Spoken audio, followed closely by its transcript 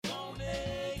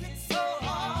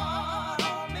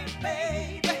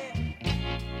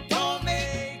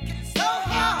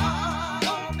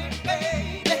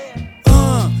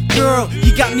girl,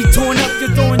 you got me torn up. Your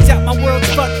thorns out, my world's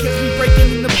fucked. Kept me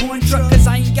breaking in the porn truck, cause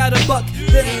I ain't got a buck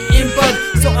that ain't in bud.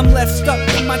 So I'm left stuck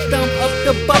with my thumb up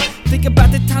the buck. Think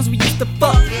about the times we used to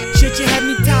fuck. Shit, you had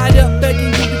me tied up,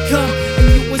 begging you to come,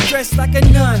 and you was dressed like a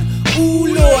nun. Ooh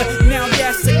Lord, now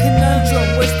that's a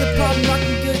conundrum. What's the problem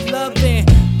rocking good love then?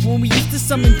 When we used to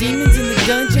summon demons in the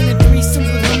dungeon, and threesomes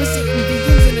with hummus eating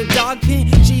vegans in a dog pen.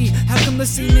 Gee, how come the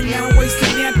semen now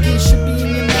wasting napkins should be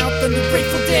in your mouth under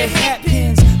Grateful Dead hat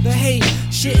pins? But hey,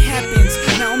 shit happens.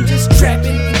 Now I'm just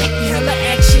trapping and getting hella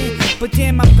action. But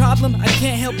damn, my problem, I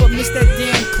can't help but miss that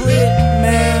damn clip,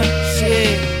 man.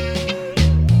 Shit.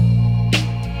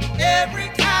 Every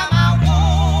time I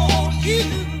want you,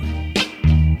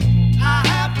 I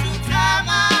have to tie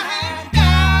my hand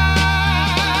down.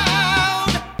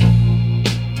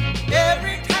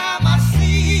 Every time I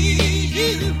see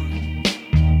you,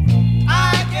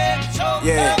 I get choked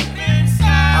up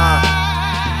inside.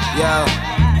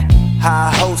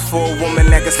 High hopes for a woman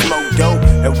that can smoke dope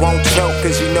and won't choke,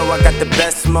 cause you know I got the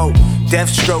best smoke. Death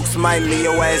strokes might leave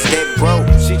your ass dead broke.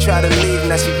 She tried to leave,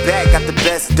 now she back, got the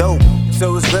best dope.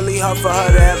 So it's really hard for her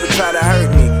to ever try to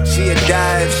hurt me. She'd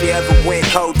die if she ever went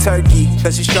cold turkey,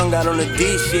 cause she strung out on the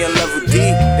D, she in love with D.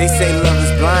 They say love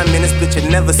is blind, man, this bitch you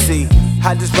never see.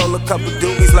 I just roll a couple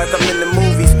doobies like I'm in the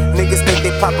movies. Niggas think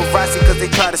they paparazzi cause they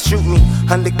try to shoot me.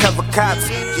 Undercover cops,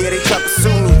 yeah, they try to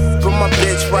sue me. But my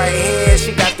bitch right here,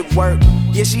 she got the work.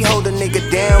 Yeah, she hold a nigga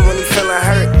down when he feelin'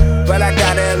 hurt. But I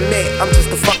gotta admit, I'm just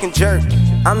a fucking jerk.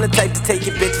 I'm the type to take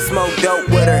your bitch and smoke dope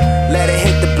with her. Let her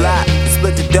hit the block,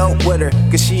 split the dope with her,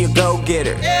 cause she a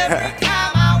go-getter. Every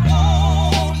time I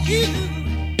want you,